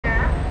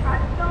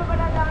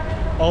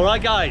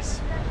Alright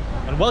guys,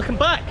 and welcome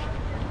back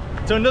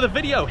to another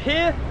video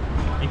here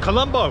in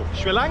Colombo,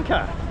 Sri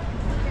Lanka.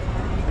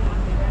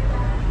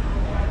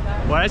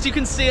 Well, as you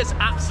can see, it's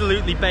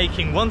absolutely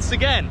baking once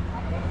again.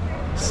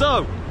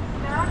 So,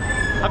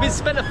 having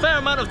spent a fair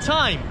amount of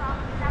time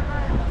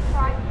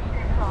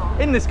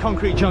in this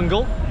concrete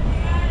jungle,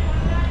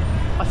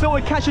 I thought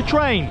we'd catch a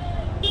train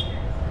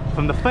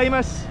from the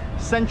famous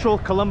central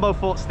Colombo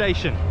Fort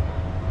Station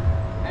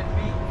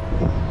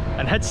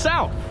and head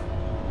south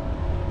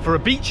for a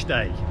beach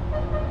day.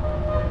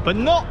 But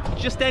not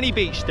just any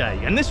beach day,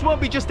 and this won't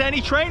be just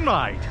any train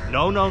ride.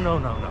 No, no, no,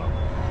 no, no.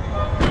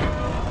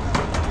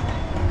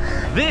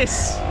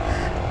 This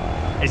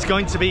is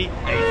going to be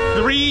a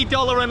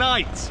 $3 a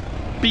night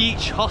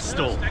beach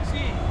hostel.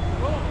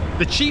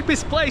 The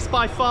cheapest place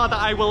by far that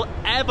I will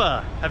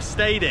ever have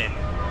stayed in.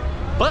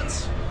 But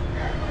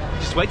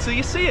just wait till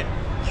you see it.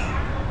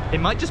 It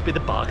might just be the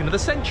bargain of the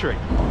century.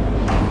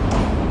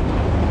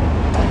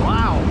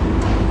 Wow.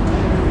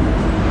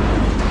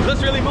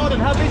 Looks really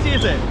modern. How busy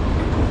is it?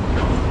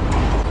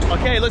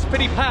 Okay, looks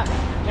pretty packed.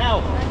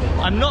 Now,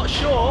 I'm not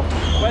sure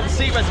where the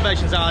seat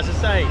reservations are, as I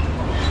say.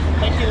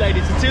 Thank you,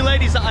 ladies. The two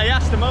ladies that I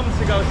asked a moment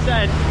ago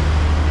said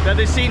that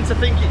they seem to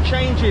think it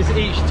changes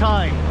each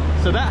time.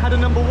 So that had a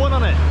number 1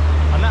 on it,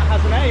 and that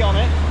has an A on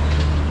it.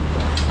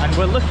 And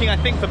we're looking, I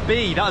think, for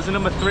B. That was a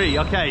number 3.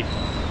 Okay.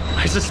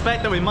 I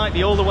suspect that we might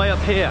be all the way up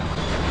here.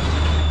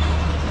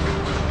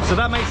 So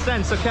that makes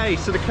sense. Okay,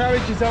 so the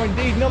carriages are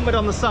indeed numbered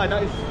on the side.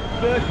 That is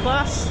 3rd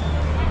class.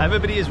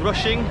 Everybody is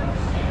rushing.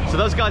 So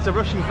those guys are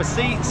rushing for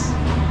seats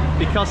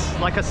because,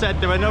 like I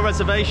said, there are no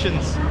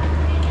reservations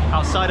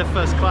outside of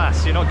 1st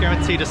class. You're not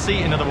guaranteed a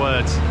seat, in other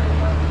words.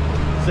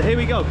 So here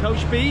we go,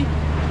 coach B,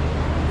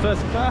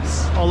 1st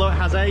class, although it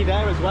has A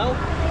there as well.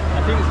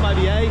 I think this might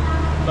be A,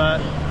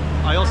 but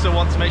I also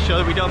want to make sure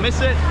that we don't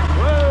miss it.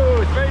 Whoa,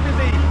 it's very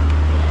busy.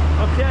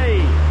 Okay.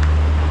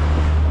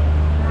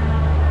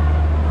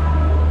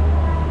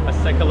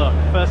 Let's take a look.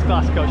 1st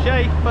class coach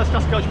A, 1st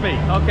class coach B.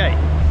 Okay.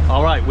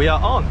 All right, we are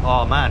on.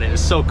 Oh man, it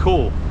is so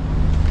cool.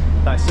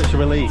 That's such a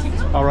relief.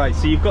 All right,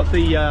 so you've got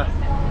the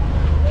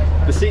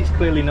seats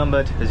clearly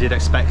numbered, as you'd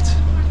expect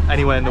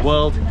anywhere in the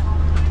world.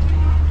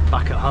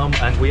 Back at home,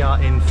 and we are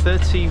in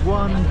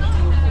 31B.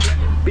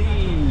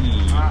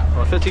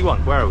 Or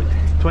 31, where are we?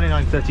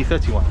 29, 30,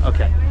 31,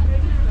 okay.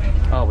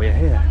 Oh, we're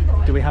here.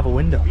 Do we have a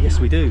window? Yes,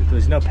 we do.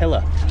 There's no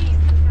pillar.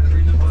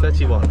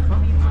 31.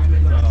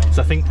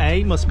 So I think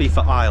A must be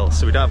for aisle,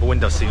 so we don't have a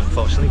window seat,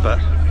 unfortunately, but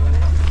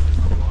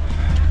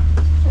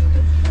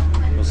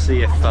we'll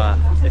see if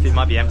it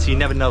might be empty. You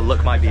never know,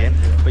 luck might be in.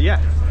 But yeah,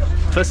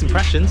 first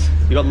impressions,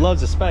 you've got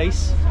loads of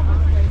space.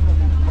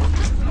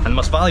 And the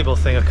most valuable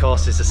thing, of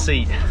course, is the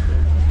seat.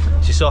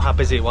 So you saw how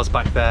busy it was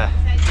back there.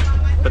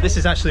 But this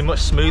is actually much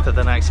smoother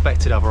than I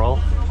expected overall.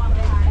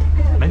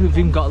 Maybe we've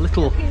even got a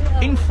little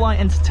in-flight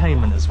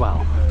entertainment as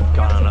well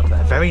going on up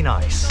there. Very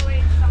nice.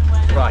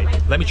 Right,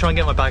 let me try and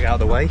get my bag out of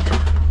the way.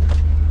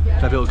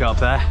 Maybe it'll go up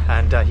there,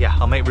 and yeah,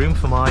 I'll make room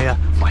for my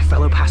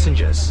fellow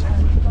passengers.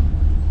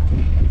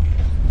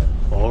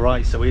 All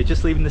right, so we're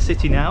just leaving the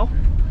city now.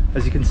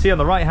 As you can see on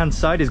the right hand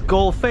side is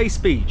Galle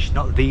Beach,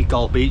 not the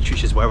Galle Beach,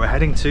 which is where we're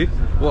heading to.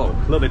 Whoa,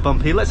 a little bit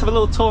bumpy. Let's have a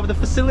little tour of the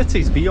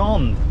facilities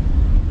beyond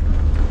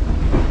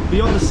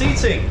the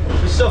seating,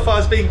 which so far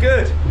has been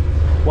good.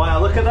 Wow,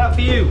 look at that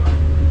view.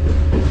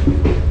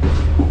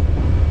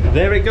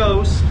 There it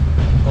goes,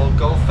 old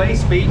Galle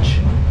Beach.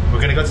 We're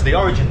going to go to the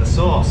origin, the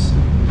source.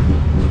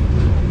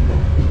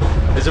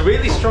 There's a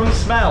really strong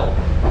smell,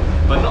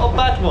 but not a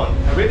bad one.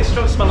 A really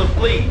strong smell of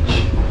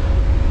bleach.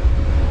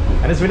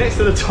 And as we're next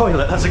to the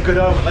toilet, that's a good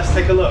omen. Let's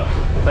take a look.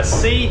 Let's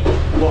see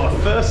what a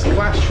 1st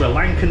class Sri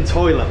Lankan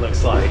toilet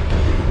looks like.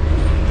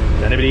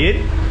 Is anybody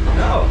in?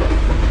 No.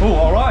 Oh,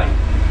 all right.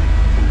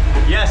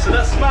 Yeah, so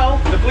that smell,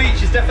 the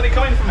bleach, is definitely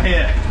coming from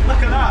here.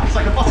 Look at that, it's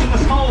like a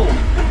bottomless hole.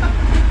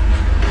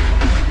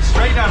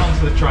 Straight down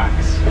onto the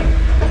tracks.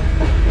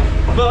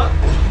 But,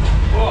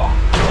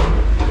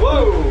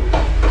 whoa,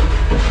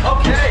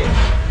 okay.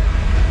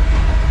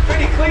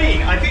 Pretty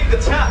clean. I think the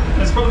tap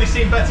has probably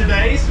seen better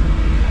days.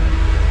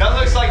 That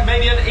looks like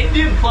maybe an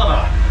Indian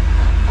plumber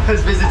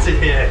has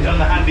visited here, done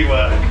the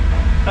handiwork.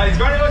 That is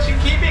very much in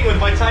keeping with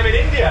my time in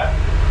India.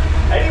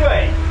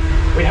 Anyway,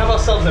 we have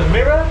ourselves a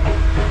mirror,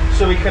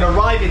 so we can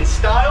arrive in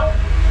style.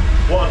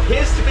 What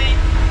appears to be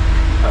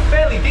a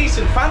fairly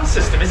decent fan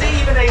system. Is it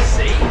even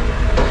AC?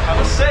 I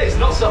must say, it's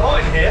not so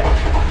hot in here.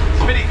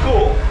 It's pretty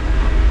cool.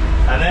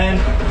 And then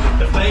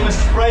the famous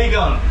spray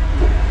gun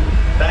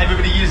that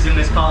everybody uses in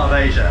this part of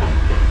Asia.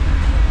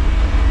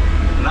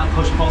 And that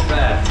push pop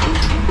there.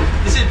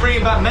 This is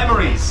bringing back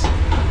memories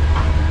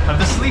of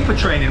the sleeper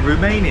train in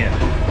Romania.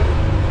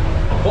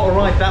 What a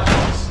ride that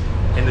was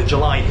in the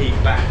July heat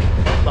back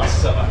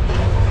last summer.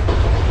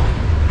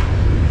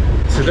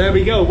 So there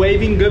we go,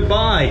 waving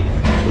goodbye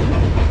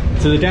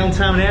to the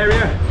downtown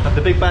area of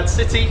the big bad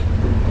city.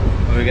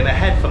 And we're going to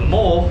head for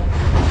more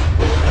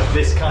of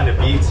this kind of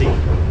beauty.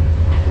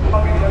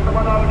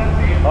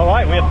 All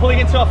right, we are pulling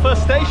into our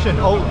first station,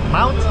 old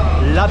Mount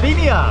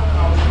Lavinia.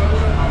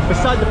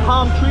 beside the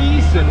palm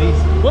trees and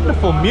these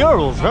wonderful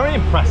murals. Very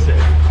impressive.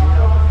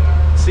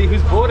 Let's see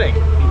who's boarding.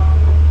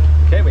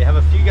 Okay, we have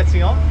a few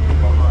getting on.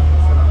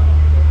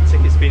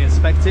 Tickets being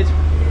inspected.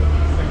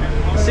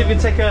 Let's see if we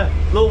can take a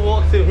little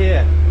walk through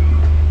here.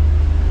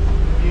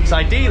 So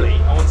ideally,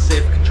 I want to see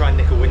if we can try and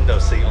nick a window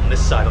seat on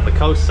this side, on the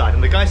coast side.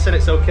 And the guy said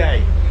it's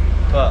okay,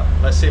 but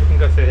let's see if we can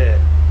go through here.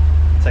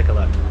 Take a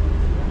look.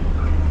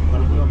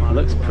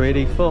 Looks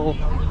pretty full.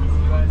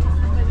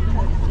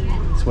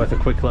 It's worth a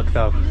quick look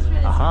though.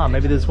 Aha,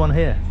 maybe there's one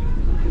here.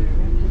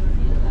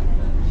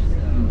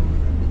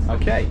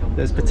 Okay,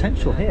 there's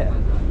potential here.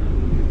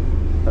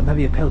 But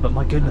maybe a pill, but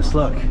my goodness,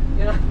 look.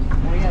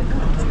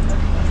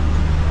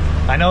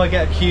 I know I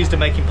get accused of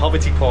making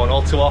poverty porn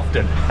all too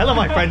often. Hello,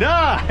 my friend.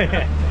 Ah,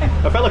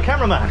 a fellow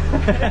cameraman.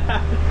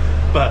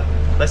 But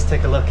let's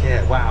take a look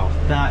here. Wow,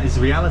 that is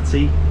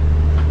reality.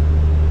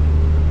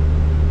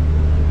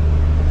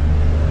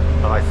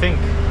 Well, I think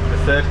the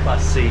third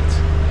class seat.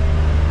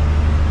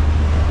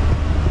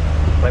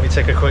 Let me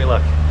take a quick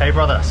look. Hey,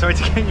 brother. Sorry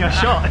to get you a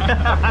shot.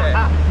 Okay.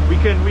 we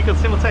can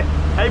simultaneously.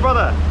 Hey,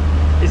 brother.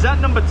 Is that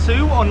number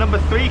 2 or number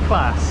 3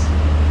 class?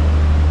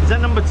 Is that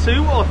number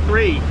 2 or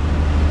 3?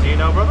 Do you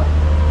know, brother?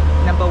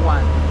 Number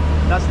 1.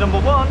 That's number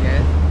 1?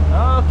 Yes.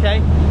 Oh,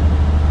 okay.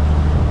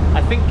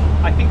 I think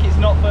it's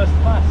not first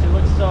class. It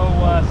looks so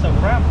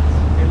cramped.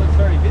 It looks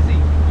very busy.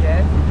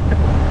 Yes.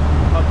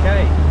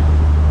 Okay.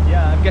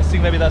 Yeah, I'm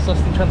guessing maybe that's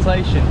lost in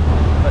translation.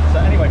 But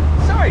anyway,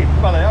 sorry,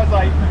 brother. I was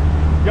like,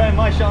 you're in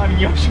my shot, I'm in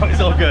your shot. It's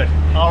all good.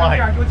 All right.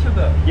 You are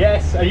YouTuber.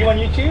 Yes. Are you on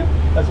YouTube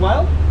as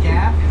well?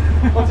 Yeah.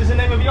 What is the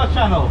name of your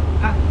channel?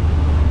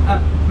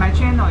 My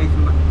channel is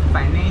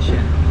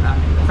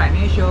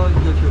financial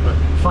YouTuber.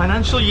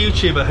 Financial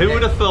YouTuber. Who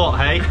would have thought,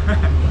 hey?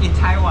 In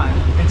Taiwan.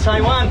 In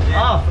Taiwan?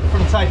 Ah, Yeah.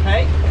 from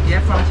Taipei?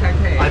 Yeah, from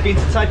Taipei. I've been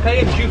to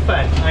Taipei and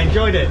Jufen. I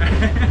enjoyed it.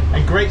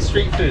 And great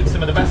street food.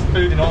 Some of the best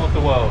food in all of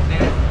the world.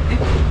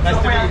 Nice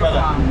to meet you,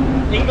 brother.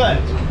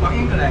 England? From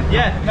England.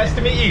 Yeah, nice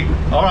to meet you.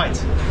 All right.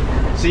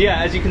 So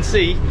yeah, as you can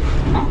see,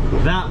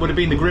 that would have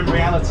been the grim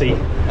reality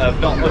of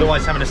not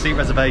otherwise having a seat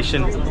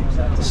reservation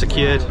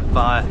secured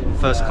via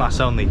first class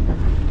only.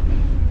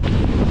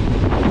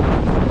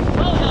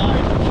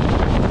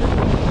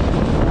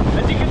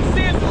 As you can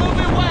see, it's a little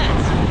bit wet.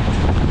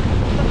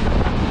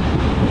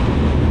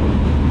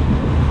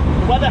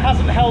 The weather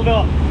hasn't held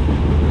up.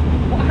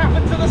 What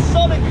happened to the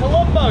sun in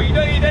Colombo? You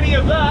don't need any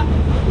of that.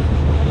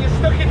 You're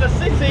stuck in the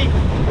city.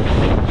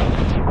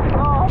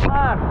 Oh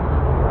man.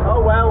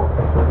 Oh well.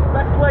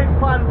 Best laid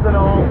plans and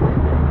all.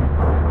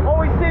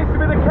 Always seems to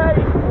be the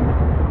case.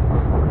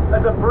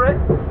 As a Brit,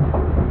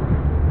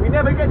 we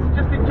never get to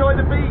just enjoy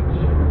the beach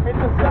in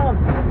the sun.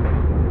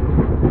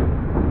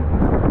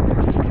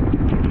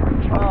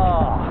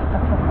 Oh.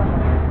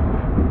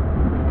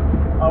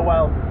 Oh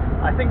well.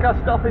 I think our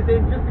stop is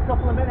in just a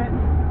couple of minutes.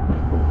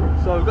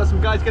 So we've got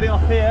some guys getting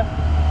off here.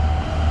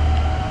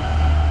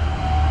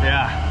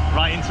 Yeah,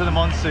 right into the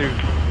monsoon.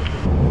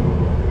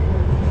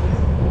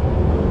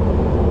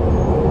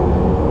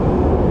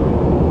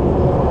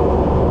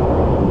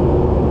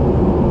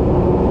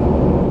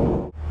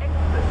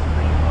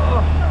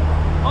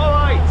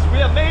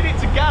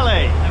 Galle,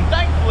 and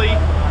thankfully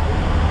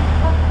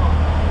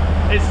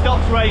it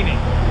stopped raining.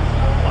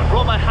 I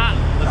brought my hat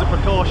as a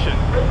precaution.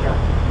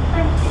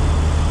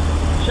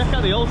 Check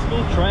out the old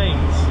school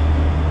trains.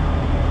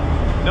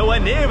 Nowhere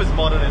near as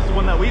modern as the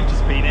one that we've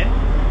just been in.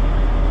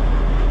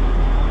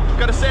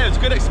 Gotta say, it was a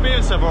good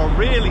experience overall.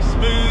 Really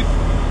smooth,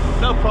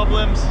 no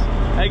problems.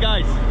 Hey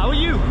guys, how are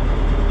you?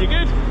 You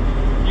good?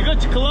 You good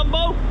to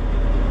Colombo?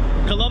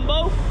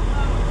 Colombo?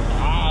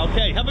 Ah,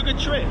 okay, have a good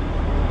trip.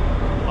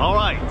 All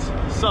right,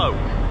 so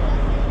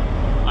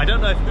I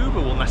don't know if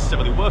Uber will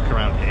necessarily work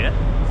around here,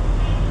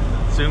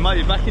 so we might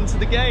be back into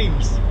the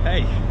games.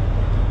 Hey,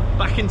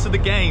 back into the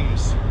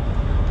games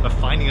of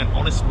finding an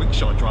honest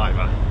rickshaw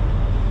driver.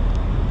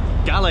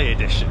 Galle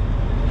edition.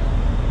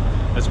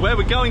 As where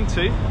we're going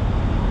to,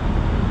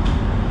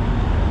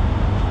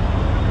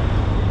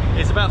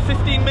 it's about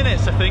 15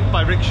 minutes, I think,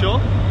 by rickshaw,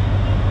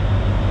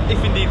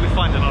 if indeed we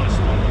find an honest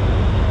one.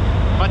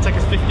 Might take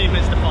us 15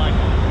 minutes to find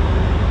one.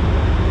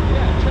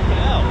 Check it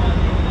out.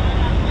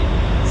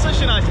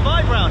 Such a nice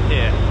vibe around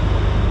here.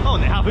 Oh,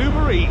 and they have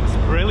Uber Eats.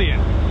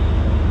 Brilliant.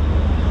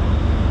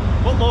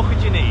 What more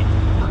could you need?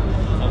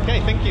 Okay,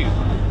 thank you.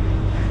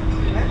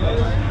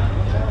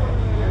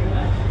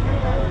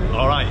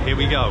 Alright, here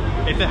we go.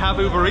 If they have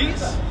Uber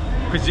Eats,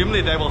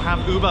 presumably they will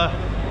have Uber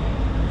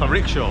for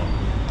rickshaw.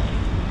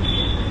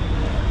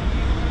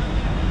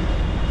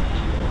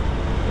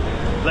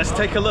 Let's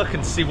take a look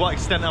and see what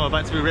extent I'm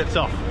about to be ripped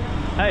off.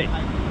 Hey.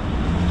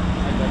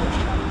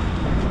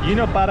 You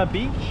know Bara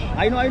Beach?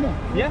 I know.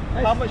 Yeah?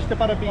 Yes. How much to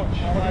Bara Beach?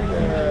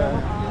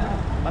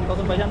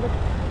 1,500.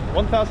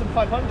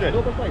 1,500?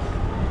 Local price.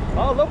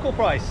 Oh, local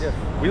price? Yes.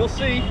 We'll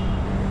see.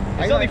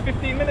 It's only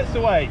 15 minutes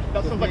away.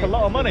 That sounds like a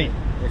lot of money.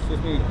 Excuse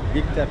me,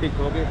 big traffic,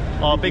 okay?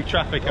 Oh, big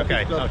traffic,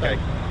 okay, okay.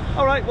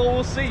 Alright, well,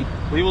 we'll see.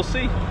 We will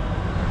see.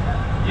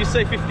 You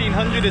say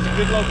 1,500 is a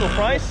good local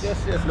price?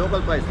 Yes,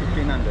 local price,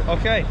 1,500.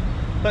 Okay,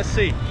 let's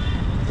see.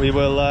 We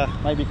will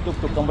Maybe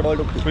tuk-tuk, comfortable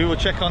tuk-tuk. we will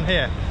check on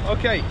here.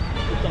 Okay,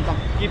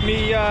 give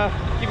me a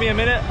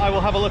minute. I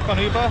will have a look on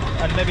Uber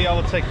and maybe I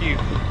will take you.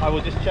 I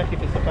will just check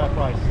if it's a fair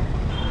price.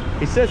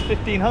 He says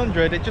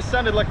 1,500. It just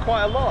sounded like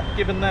quite a lot,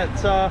 given that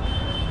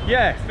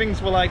yeah,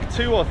 things were like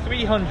 200 or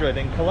 300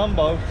 in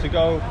Colombo to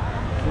go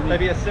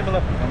maybe a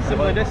similar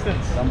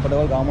distance.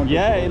 Comfortable government.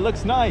 Yeah, it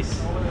looks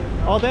nice.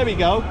 Oh, there we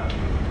go.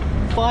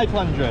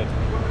 500.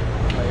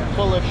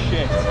 Full of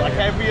shit, like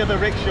every other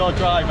rickshaw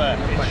driver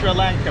in Sri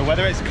Lanka,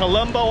 whether it's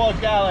Colombo or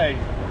Galle,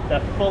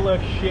 they're full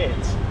of shit.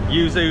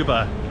 Use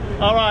Uber.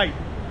 All right,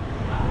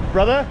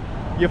 brother,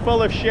 you're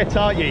full of shit,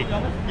 aren't you?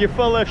 You're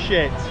full of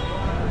shit.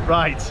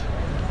 Right,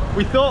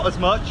 we thought as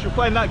much. We're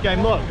playing that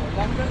game. Look,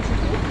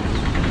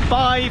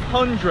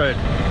 500,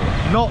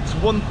 not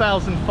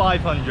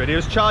 1,500. He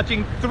was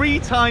charging 3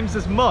 times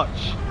as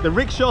much. The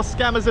rickshaw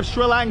scammers of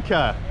Sri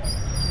Lanka,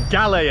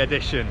 Galle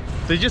edition.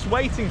 So you're just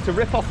waiting to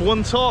rip off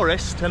one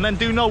tourist and then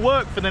do no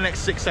work for the next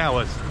 6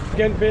 hours. You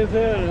can pay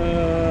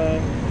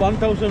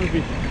 1,000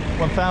 rupees.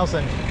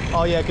 1,000.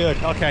 Oh yeah, good.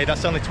 Okay,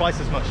 that's only twice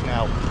as much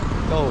now.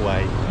 Go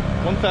away.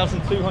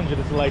 1,200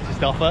 is the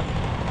latest offer.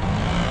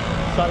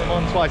 Slightly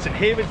more than twice. And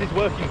here is his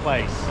working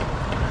place,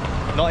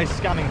 not his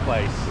scamming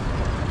place.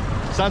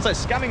 Sounds like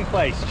scamming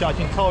place,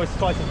 charging tourists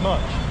twice as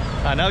much.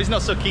 I know he's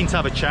not so keen to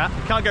have a chat.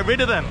 You can't get rid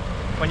of them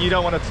when you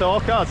don't want to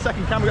talk. Oh,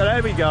 second camera,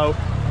 there we go.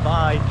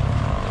 Bye.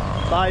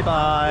 Bye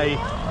bye.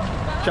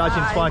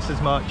 Charging twice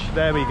as much.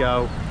 There we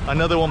go.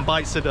 Another one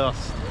bites the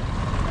dust.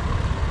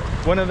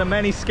 One of the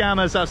many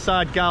scammers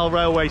outside Galle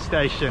railway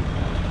station.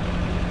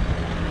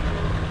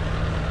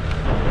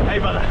 Hey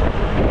brother.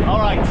 All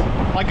right,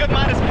 my good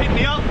man has picked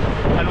me up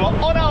and we're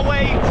on our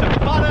way to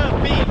Bara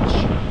Beach,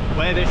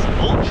 where this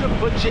ultra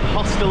budget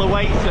hostel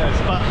awaits us.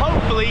 But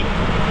hopefully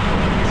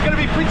it's going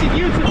to be pretty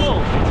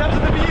beautiful in terms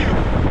of the view.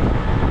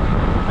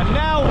 And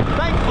now,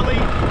 thankfully,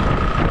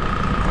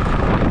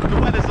 the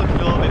weather's looking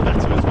a little bit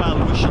better as well.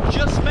 We should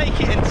just make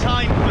it in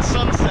time for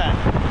sunset.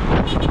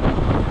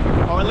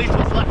 Or at least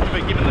what's left of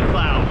it given the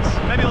clouds.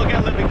 Maybe it'll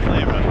get a little bit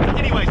clearer.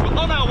 Anyways, we're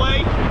on our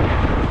way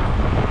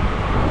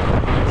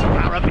to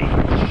Bara Beach.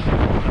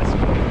 Let's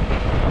go.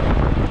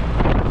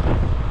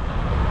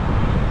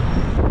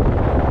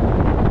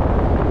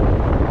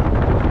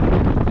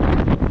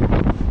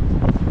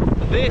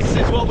 This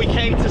is what we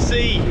came to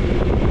see.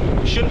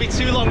 Shouldn't be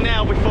too long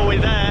now before we're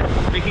there.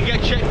 We can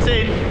get checked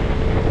in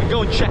and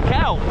go and check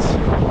out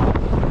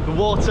the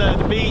water,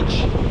 the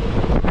beach,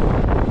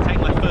 take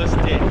my first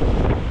dip.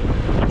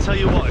 I'll tell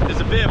you what, if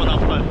there's a beer on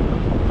offer,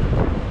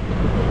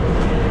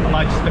 I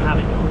might just be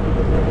having it.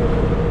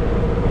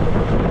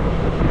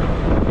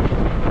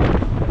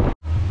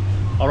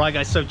 Alright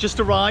guys, so just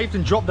arrived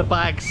and dropped the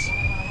bags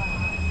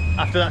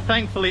after that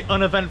thankfully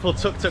uneventful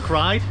tuk-tuk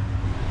ride.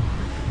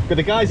 Got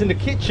the guys in the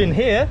kitchen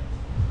here.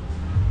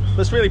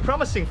 Looks really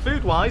promising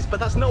food-wise, but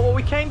that's not what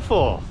we came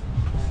for.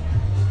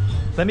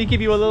 Let me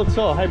give you a little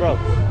tour. Hey bro,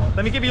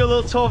 let me give you a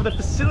little tour of the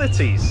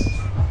facilities.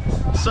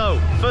 So,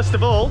 first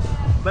of all,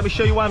 let me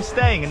show you where I'm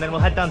staying and then we'll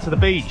head down to the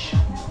beach. So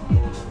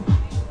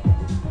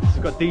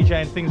we've got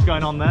DJ and things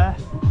going on there.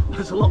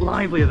 It's a lot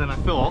livelier than I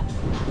thought,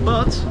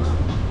 but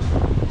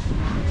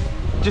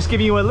just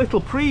giving you a little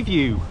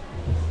preview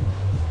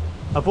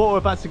of what we're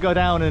about to go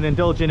down and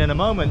indulge in a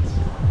moment.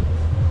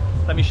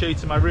 Let me show you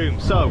to my room.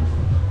 So,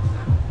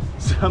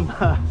 some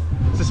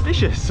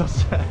suspicious or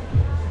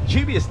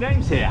dubious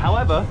names here.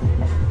 However,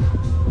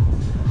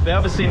 they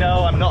obviously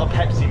know I'm not a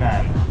Pepsi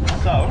man.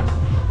 So,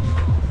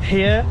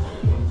 here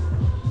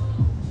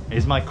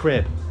is my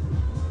crib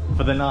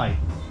for the night.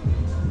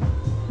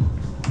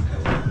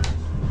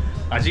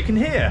 As you can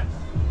hear,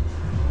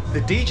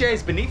 the DJ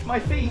is beneath my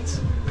feet.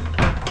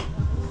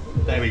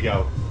 There we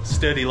go,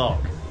 sturdy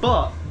lock.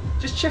 But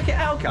just check it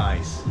out,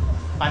 guys.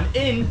 I'm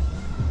in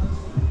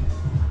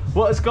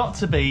what has got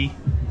to be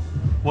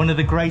one of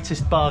the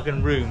greatest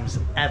bargain rooms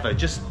ever.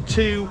 Just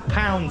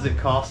 £2 it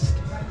cost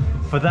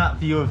for that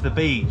view of the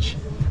beach.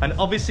 And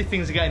obviously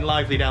things are getting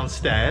lively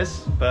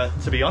downstairs, but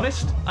to be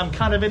honest, I'm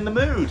kind of in the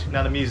mood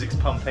now the music's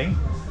pumping.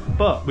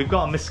 But we've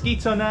got a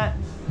mosquito net.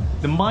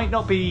 There might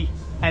not be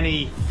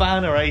any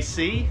fan or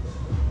AC,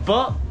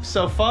 but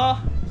so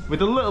far,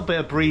 with a little bit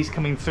of breeze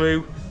coming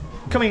through,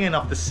 coming in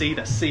off the sea,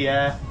 that sea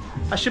air,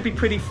 I should be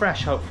pretty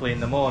fresh hopefully in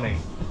the morning.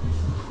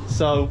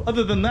 So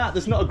other than that,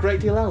 there's not a great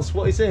deal else.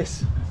 What is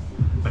this?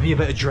 Maybe a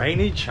bit of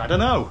drainage, I don't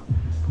know.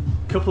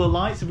 Couple of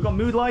lights, have we got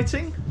mood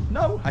lighting?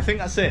 No, I think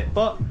that's it.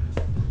 But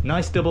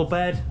nice double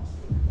bed,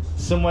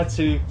 somewhere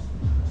to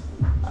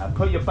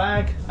put your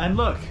bag, and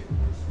look,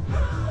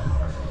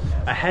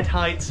 a head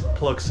height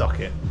plug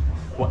socket,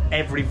 what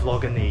every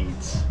vlogger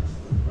needs.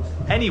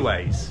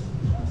 Anyways,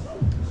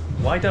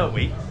 why don't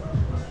we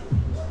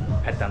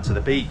head down to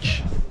the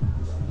beach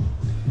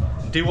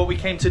and do what we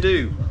came to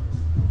do?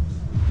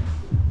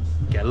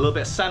 Get a little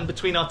bit of sand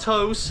between our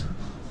toes,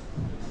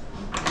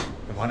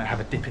 and why not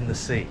have a dip in the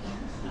sea?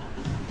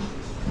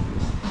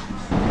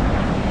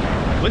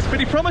 Looks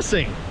pretty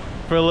promising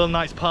for a little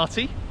night's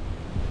party.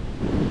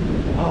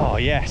 Oh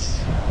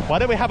yes, why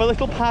don't we have a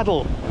little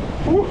paddle?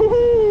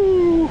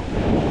 Woohoo!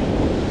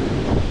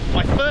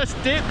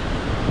 first dip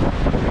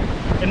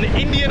in the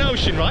Indian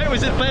Ocean, right? Or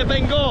is it Bay of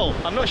Bengal?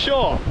 I'm not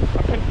sure.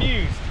 I'm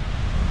confused.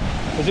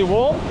 Is it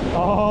warm?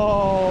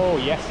 Oh,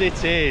 yes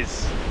it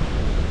is.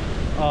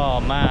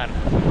 Oh man,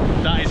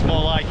 that is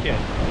more like it.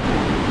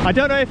 I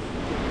don't know if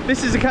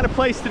this is the kind of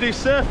place to do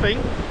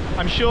surfing.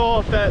 I'm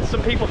sure that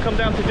some people come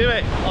down to do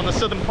it on the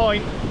southern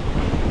point.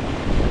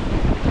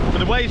 But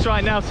the waves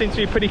right now seem to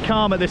be pretty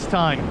calm at this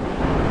time.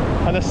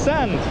 And the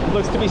sand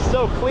looks to be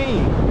so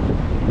clean.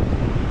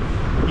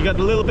 You got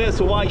the little bits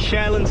of white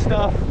shell and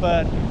stuff,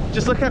 but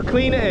just look how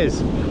clean it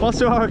is. Whilst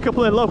there are a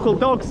couple of local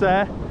dogs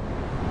there,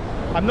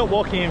 I'm not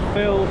walking in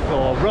filth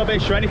or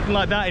rubbish or anything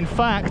like that. In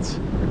fact,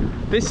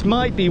 this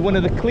might be one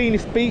of the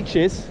cleanest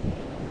beaches,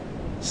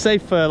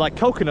 save for like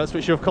coconuts,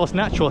 which are of course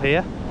natural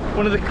here,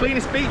 one of the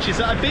cleanest beaches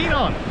that I've been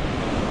on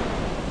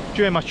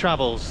during my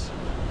travels.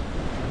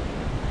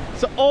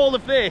 So all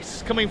of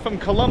this coming from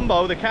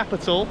Colombo, the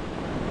capital,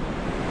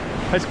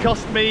 has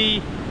cost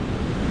me,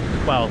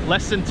 well,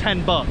 less than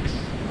 10 bucks,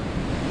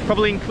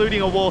 probably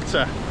including a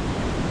water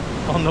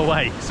on the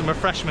way, some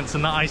refreshments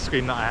and that ice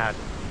cream that I had.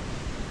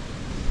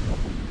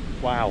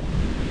 Wow.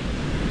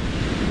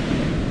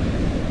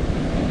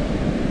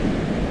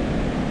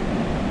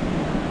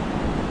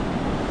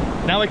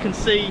 Now I can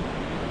see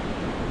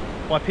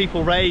why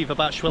people rave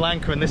about Sri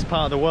Lanka in this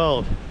part of the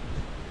world.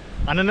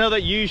 And I know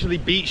that usually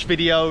beach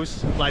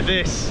videos like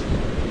this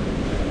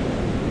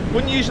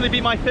wouldn't usually be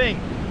my thing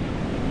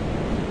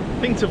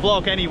to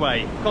vlog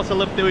anyway. Of course I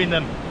love doing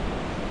them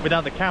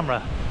without the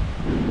camera.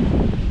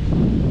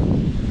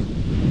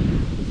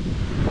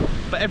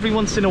 But every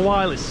once in a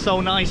while it's so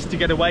nice to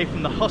get away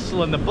from the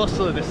hustle and the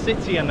bustle of the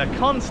city and the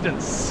constant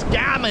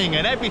scamming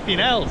and everything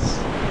else.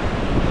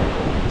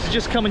 To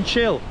just come and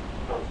chill.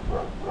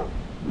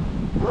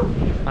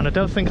 And I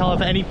don't think I'll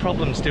have any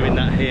problems doing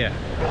that here.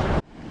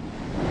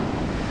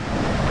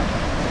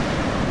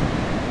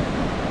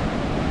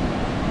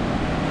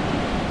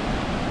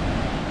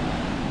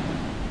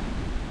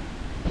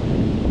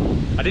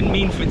 I didn't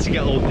mean for it to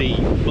get all deep,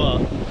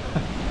 but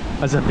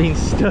as I've been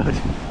stood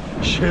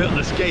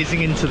shirtless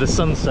gazing into the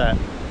sunset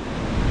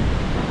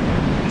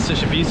in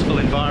such a beautiful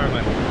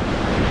environment,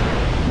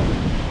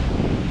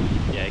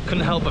 yeah, it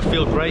couldn't help but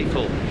feel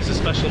grateful. It's a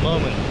special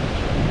moment.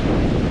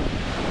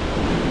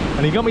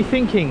 And it got me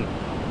thinking,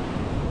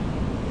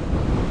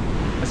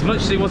 as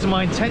much as it wasn't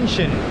my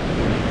intention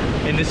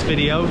in this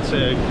video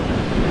to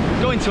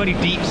go into any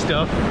deep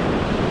stuff,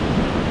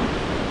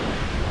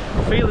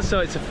 I feel as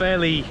though it's a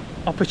fairly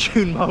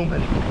opportune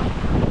moment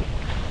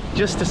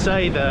just to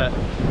say that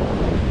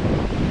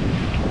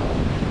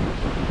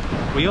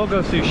we all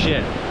go through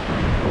shit,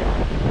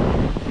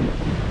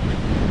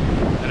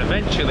 and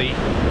eventually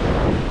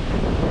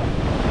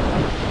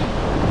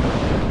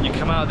you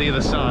come out the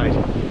other side.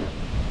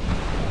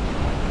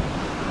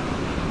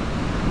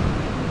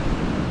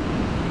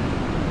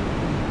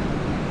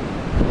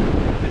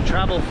 And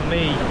travel for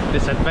me,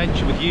 this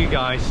adventure with you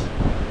guys,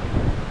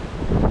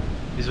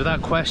 is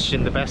without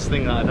question the best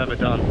thing that I've ever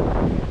done.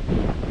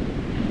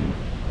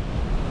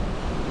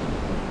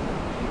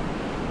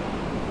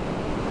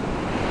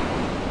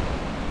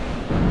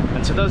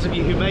 And to those of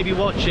you who may be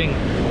watching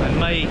and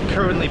may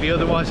currently be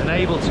otherwise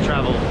unable to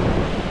travel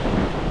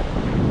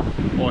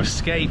or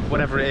escape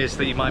whatever it is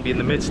that you might be in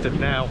the midst of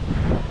now,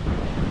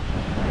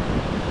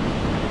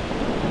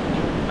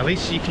 at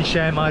least you can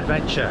share my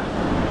adventure.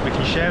 We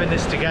can share in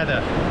this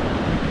together.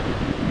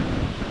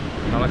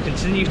 And I'll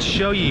continue to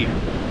show you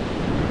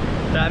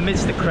that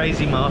amidst the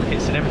crazy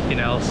markets and everything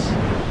else,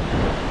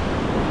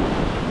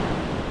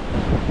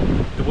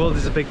 the world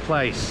is a big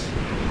place.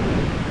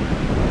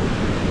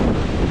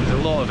 There's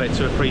a lot of it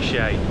to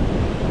appreciate.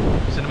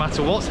 So no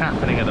matter what's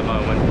happening at the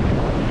moment,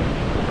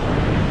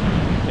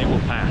 it will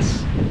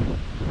pass.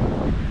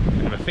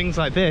 And with things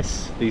like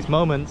this, these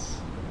moments,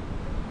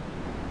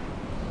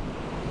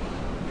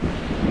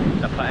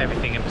 that put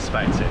everything in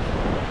perspective.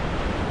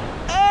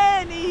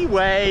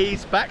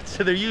 Anyways, back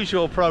to the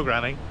usual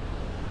programming.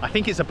 I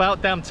think it's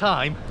about damn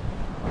time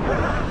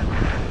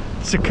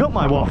to cut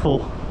my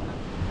waffle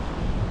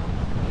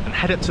and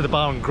head up to the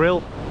bar and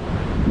grill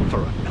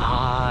for a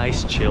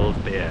nice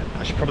chilled beer.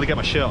 I should probably get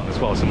my shirt on as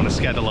well, so I'm going to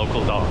scare the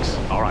local dogs.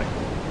 All right,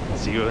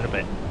 see you in a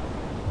bit.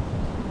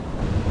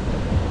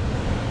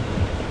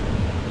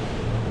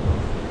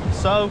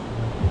 So,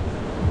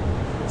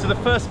 to the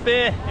first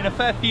beer in a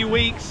fair few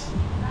weeks.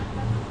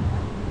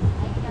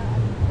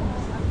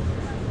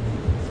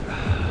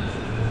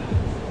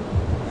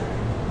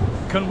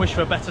 Couldn't wish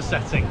for a better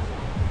setting.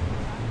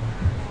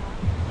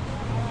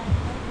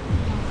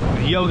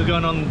 With yoga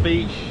going on the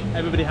beach,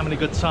 everybody having a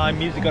good time,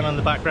 music going on in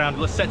the background.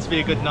 Well, it's set to be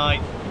a good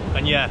night,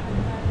 and yeah,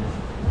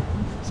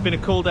 it's been a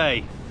cool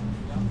day.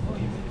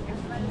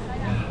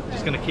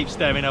 Just gonna keep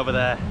staring over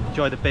there,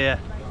 enjoy the beer.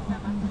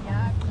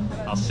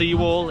 I'll see you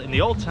all in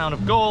the old town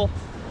of Galle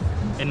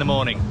in the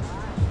morning,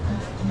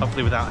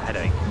 hopefully without a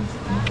headache.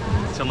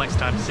 Until next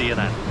time, see you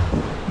then.